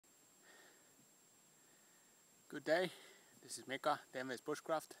Good day, this is Mika, DMV's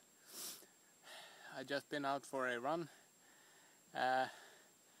Bushcraft. I just been out for a run,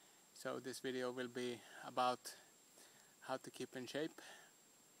 so this video will be about how to keep in shape.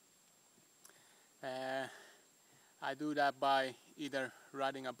 I do that by either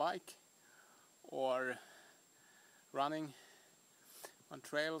riding a bike or running on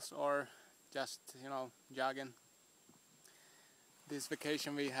trails or just, jogging. This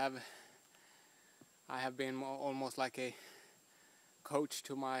vacation I have been almost like a coach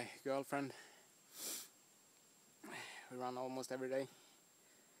to my girlfriend. We run almost every day,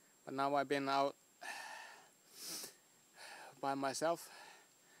 but now I've been out by myself.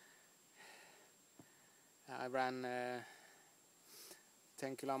 I ran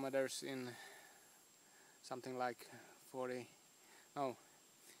 10 kilometers in something like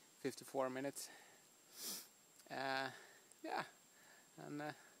 54 minutes. Yeah, and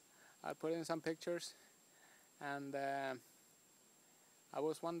I put in some pictures, and I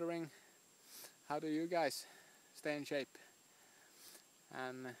was wondering, how do you guys stay in shape,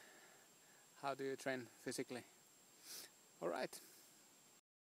 and how do you train physically? All right.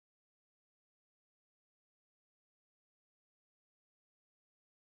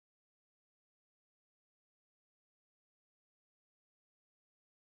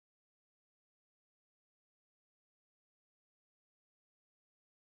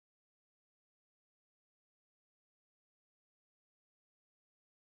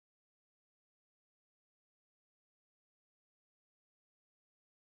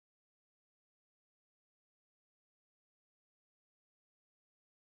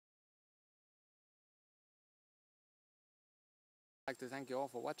 I'd like to thank you all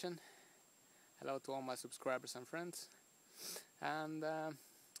for watching. Hello to all my subscribers and friends, and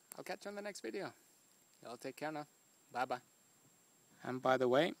I'll catch you on the next video. Y'all take care now. Bye bye. And by the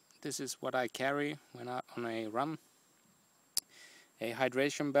way, this is what I carry when I'm on a run. A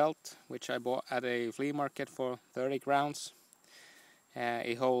hydration belt, which I bought at a flea market for 30 crowns.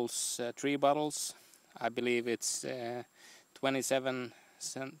 It holds 3 bottles. I believe it's 25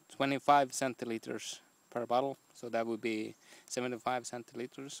 centiliters per bottle, so that would be 75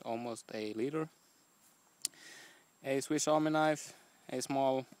 centiliters, almost a liter. A Swiss Army knife, a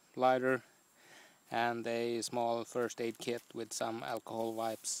small lighter, and a small first aid kit with some alcohol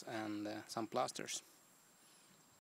wipes and some plasters.